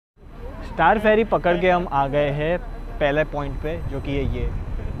Star फेरी पकड़ के हम आ गए हैं पहले पॉइंट पे, जो कि है ये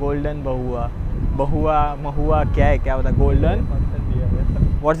गोल्डन महुआ क्या है, क्या होता है golden,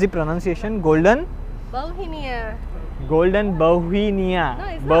 what's the pronunciation, golden बouhinia,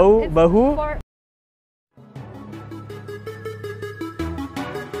 बहु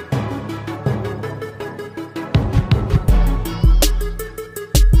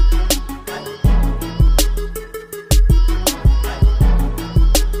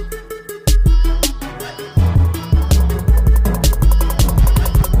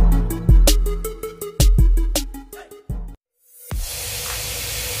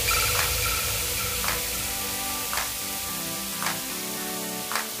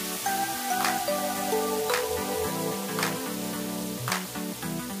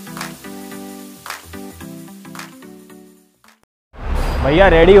भैया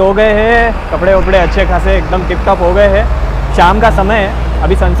रेडी हो गए हैं, कपड़े वपड़े अच्छे खासे एकदम टिप टॉप हो गए हैं। शाम का समय है,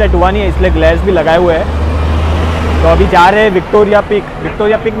 अभी सनसेट हुआ नहीं है इसलिए ग्लेयर्स भी लगाए हुए हैं। तो अभी जा रहे हैं विक्टोरिया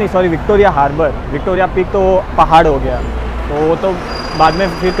हार्बर। विक्टोरिया पीक तो पहाड़ हो गया, तो वो तो बाद में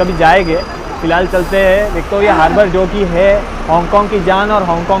फिर कभी जाएंगे। फ़िलहाल चलते हैं विक्टोरिया हार्बर, जो कि है हांगकांग की जान और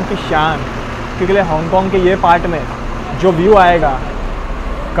हांगकांग की शान। क्योंकि हांगकांग के ये पार्ट में जो व्यू आएगा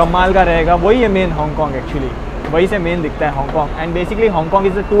कमाल का रहेगा, वही है मेन हांगकांग। एक्चुअली वही से मेन दिखता है Hong Kong. And basically Hong Kong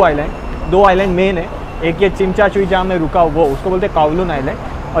is 2 island, 2 island main है। एक ये चिमचा चुईचा में रुका वो, उसको बोलते हैं कावलून आइलैंड,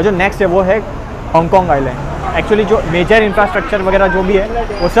 और जो नेक्स्ट है वो है हांगकांग आइलैंड। एक्चुअली जो मेजर इंफ्रास्ट्रक्चर वगैरह जो भी है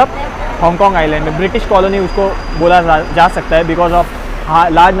वो सब हांगकांग आइलैंड में, ब्रिटिश कॉलोनी उसको बोला जा सकता है, because of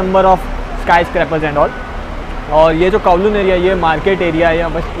large number of sky scrapers and all. और ये जो कावलून एरिया, ये मार्केट एरिया है,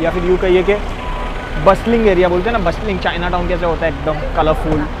 या फिर यूँ कहिए कि बस्टलिंग एरिया बोलते हैं ना, बस्टलिंग चाइना टाउन कैसे होता है, एकदम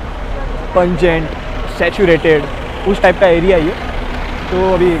कलरफुल, पंजेंट, सैचुरेटेड, उस टाइप का एरिया ये।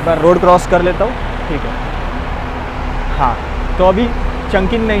 तो अभी एक बार रोड क्रॉस कर लेता हूँ, ठीक है। हाँ, तो अभी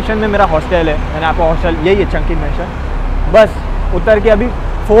चंकिन मेंशन में मेरा हॉस्टल है, मैंने आपको हॉस्टल यही है चंकिन मेंशन। बस उतर के अभी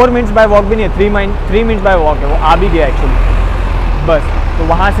 4 मिनट्स बाय वॉक भी नहीं है, 3 मिनट्स बाय वॉक है, वो आ भी गया एक्चुअली। बस तो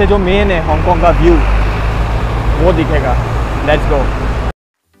वहाँ से जो मेन है हांगकांग का व्यू वो दिखेगा। Let's go.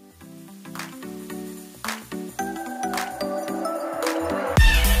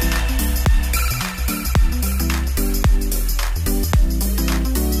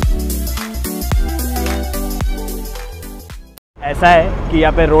 ऐसा है कि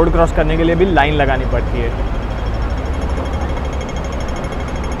यहाँ पे रोड क्रॉस करने के लिए भी लाइन लगानी पड़ती है।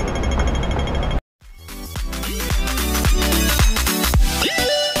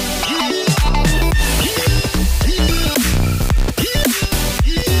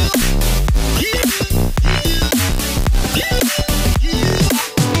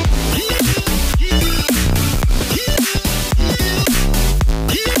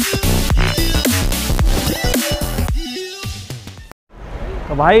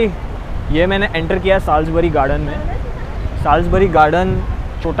 तो भाई ये मैंने एंटर किया साल्सबरी गार्डन में। साल्सबरी गार्डन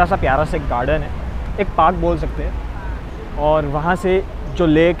छोटा सा प्यारा सा गार्डन है, एक पार्क बोल सकते हैं। और वहाँ से जो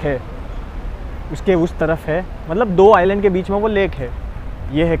लेक है उसके उस तरफ है, मतलब 2 आइलैंड के बीच में वो लेक है।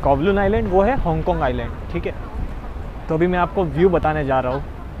 ये है कावलून आइलैंड, वो है हांगकांग आइलैंड, ठीक है। तो अभी मैं आपको व्यू बताने जा रहा हूँ,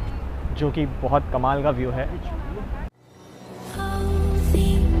 जो कि बहुत कमाल का व्यू है।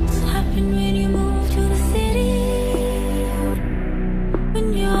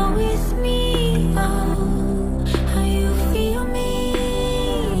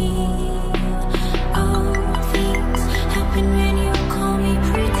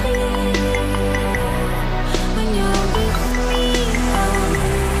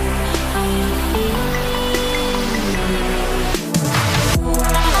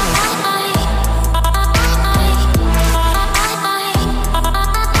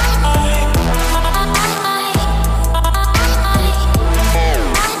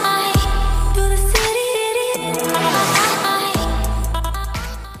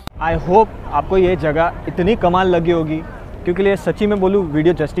 आई होप आपको ये जगह इतनी कमाल लगी होगी, क्योंकि ये सच्ची में बोलूँ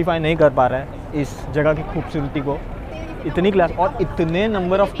वीडियो जस्टिफाई नहीं कर पा रहा है इस जगह की खूबसूरती को। इतनी क्लास और इतने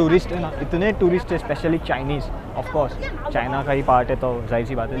नंबर ऑफ़ टूरिस्ट है ना, इतने टूरिस्ट है, specially Chinese. Of course China का ही पार्ट है तो जाहिर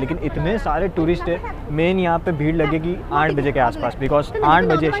सी बात है, लेकिन इतने सारे टूरिस्ट है। मेन यहाँ पे भीड़ लगेगी 8 बजे के आसपास, बिकॉज 8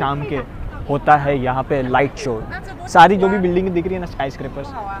 बजे शाम के होता है यहाँ पे लाइट शो। सारी जो भी बिल्डिंग दिख रही है ना, स्काई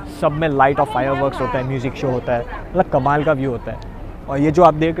स्क्रैपर्स, सब में लाइट और फायरवर्क्स होता है, म्यूज़िक शो होता है, मतलब कमाल का व्यू होता है। और ये जो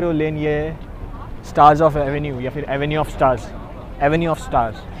आप देख रहे हो लेन, ये स्टार्स ऑफ एवेन्यू या फिर एवेन्यू ऑफ स्टार्स,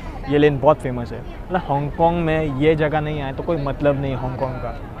 ये लेन बहुत फेमस है। मतलब हांगकांग में ये जगह नहीं आए तो कोई मतलब नहीं हांगकांग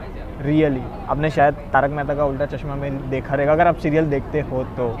का, रियली। आपने शायद तारक मेहता का उल्टा चश्मा में देखा रहेगा, अगर आप सीरियल देखते हो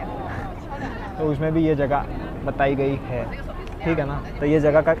तो उसमें भी ये जगह बताई गई है, ठीक है ना। तो ये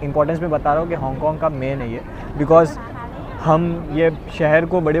जगह का इंपॉर्टेंस मैं बता रहा हूँ कि हांगकांग का मेन है ये, बिकॉज हम ये शहर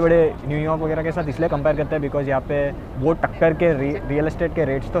को बड़े बड़े न्यूयॉर्क वगैरह के साथ इसलिए कंपेयर करते हैं बिकॉज यहाँ पे वो टक्कर के रियल एस्टेट के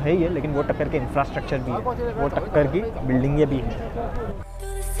रेट्स तो है ही है, लेकिन वो टक्कर के इंफ्रास्ट्रक्चर भी है, वो टक्कर की बिल्डिंगें भी हैं।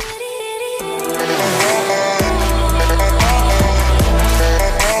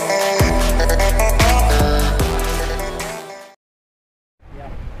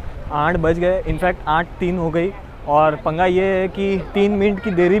 आठ बज गए, इनफैक्ट 8:03 हो गई, और पंगा ये है कि 3 मिनट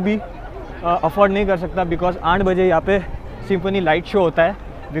की देरी भी अफोर्ड नहीं कर सकता बिकॉज 8 बजे यहाँ पे सिम्फनी लाइट शो होता है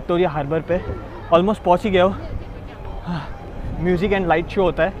विक्टोरिया हार्बर पे। ऑलमोस्ट पहुँच ही गया हो। म्यूज़िक एंड लाइट शो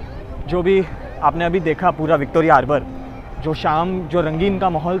होता है, जो भी आपने अभी देखा पूरा विक्टोरिया हार्बर, जो शाम जो रंगीन का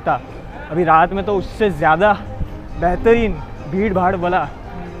माहौल था, अभी रात में तो उससे ज़्यादा बेहतरीन भीड़ भाड़ वाला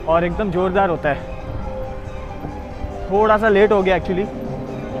और एकदम ज़ोरदार होता है। थोड़ा सा लेट हो गया एक्चुअली।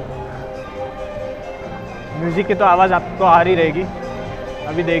 म्यूज़िक की तो आवाज़ आपको आ रही रहेगी।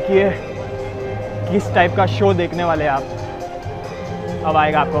 अभी देखिए किस टाइप का शो देखने वाले हैं आप, अब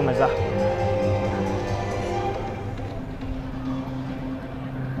आएगा आपको मज़ा।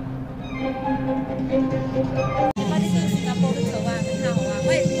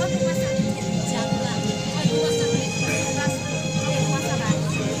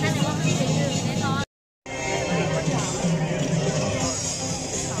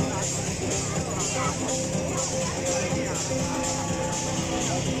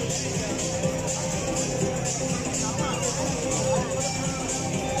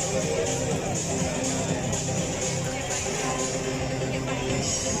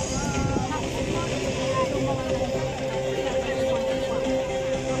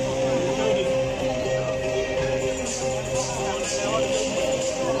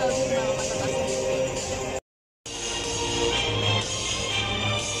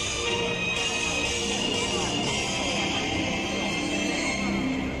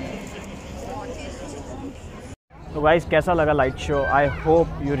 तो गाइस कैसा लगा light show? I hope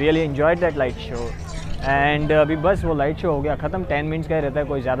you really enjoyed that light show. And अभी बस वो लाइट शो हो गया ख़त्म। 10 मिनट्स का ही रहता है,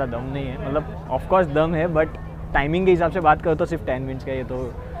 कोई ज़्यादा दम नहीं है, मतलब ऑफ कोर्स दम है बट टाइमिंग के हिसाब से बात करो तो सिर्फ 10 मिनट्स का, ये तो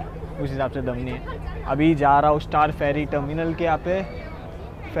उस हिसाब से दम नहीं है। अभी जा रहा हूँ स्टार फेरी टर्मिनल के यहाँ पे,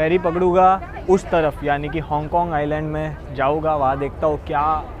 फेरी पकड़ूँगा उस तरफ, यानी कि हांगकांग आइलैंड में जाऊँगा। वहाँ देखता हूँ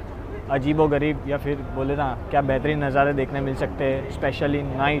क्या अजीबो गरीब या फिर बोले ना क्या बेहतरीन नज़ारे देखने मिल सकते हैं, specially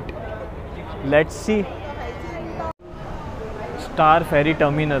night. Let's see. Star Pheri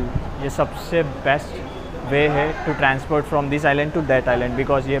terminal ये सबसे बेस्ट वे है to transport from this island to that island,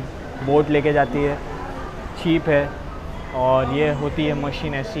 because ये बोट लेके जाती है, चीप है, और ये होती है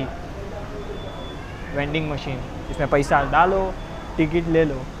मशीन ऐसी वेंडिंग मशीन, इसमें पैसा डालो टिकट ले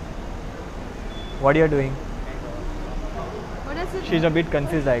लो। What you are doing? She is a bit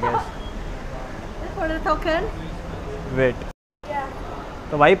confused I guess. For the token? Wait.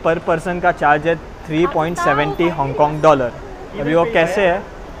 तो भाई पर पर्सन का चार्ज है 3.70 हांगकांग डॉलर। अभी वो कैसे है?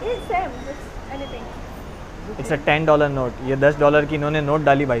 It's same, it's anything. It's a $10 note. ये $10 की इन्होंने नोट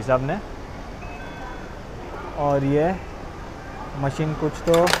डाली भाई साहब ने, और ये मशीन कुछ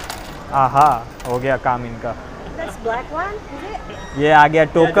तो आहा हो गया काम इनका। That's black one, is it? ये आ गया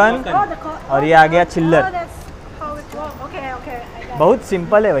टोकन Oh, और ये आ गया oh, चिल्लर। that's how it works. Okay, okay, I got बहुत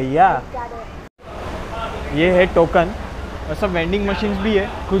सिंपल है भैया। it. Got it. ये है टोकन, और सब वेंडिंग मशीन्स भी है,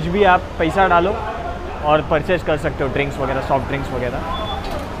 कुछ भी आप पैसा डालो और परचेज कर सकते हो, ड्रिंक्स वगैरह, सॉफ्ट ड्रिंक्स वगैरह।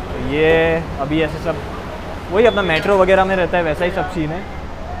 तो ये अभी ऐसे सब वही अपना मेट्रो वगैरह में रहता है वैसा ही सब सीन है।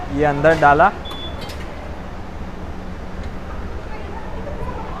 ये अंदर डाला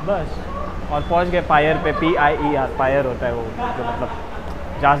बस, और पहुंच गए पायर पे। PIER पायर होता है वो, जो मतलब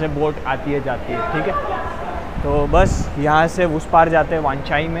जहाँ से बोट आती है जाती है, ठीक है। तो बस यहाँ से उस पार जाते हैं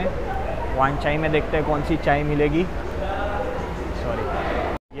वानचाई में। वानचाई में देखते हैं कौन सी चाय मिलेगी। सॉरी,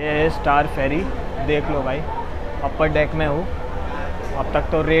 ये है स्टार फेरी, देख लो भाई। अपर डेक में हूँ। अब तक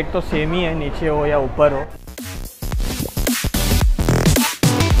तो रेट तो सेम ही है, नीचे हो या ऊपर हो।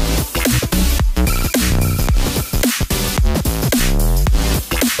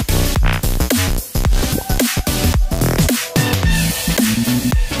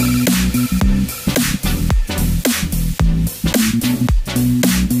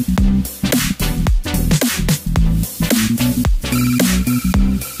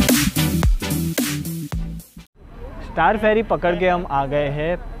 स्टार फेरी पकड़ के हम आ गए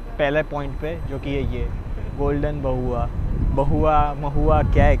हैं पहले पॉइंट पे, जो कि है ये गोल्डन बहुआ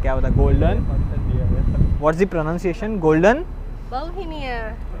क्या है, क्या होता है golden? What's the pronunciation? Golden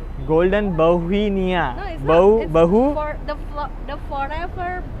Bouhinia. Golden बहुनिया। No, it's बहु not. It's बहु for the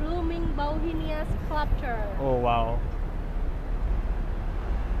forever blooming Bouhinia sculpture. Oh wow.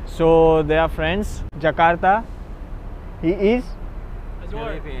 So they are friends. Jakarta. He is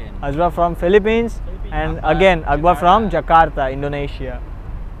Azwa from Philippines, and again Akbar from Jakarta, Indonesia.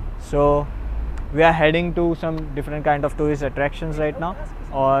 So we are heading to some different kind of tourist attractions right now.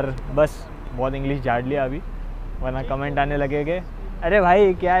 और बस बहुत English झाड़ लिया अभी, वरना comment आने लगेंगे अरे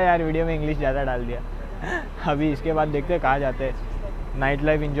भाई क्या यार वीडियो में इंग्लिश ज़्यादा डाल दिया। अभी इसके बाद देखते हैं कहाँ जाते हैं। नाइट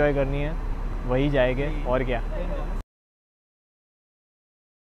लाइफ एंजॉय करनी है, वही जाएंगे और क्या।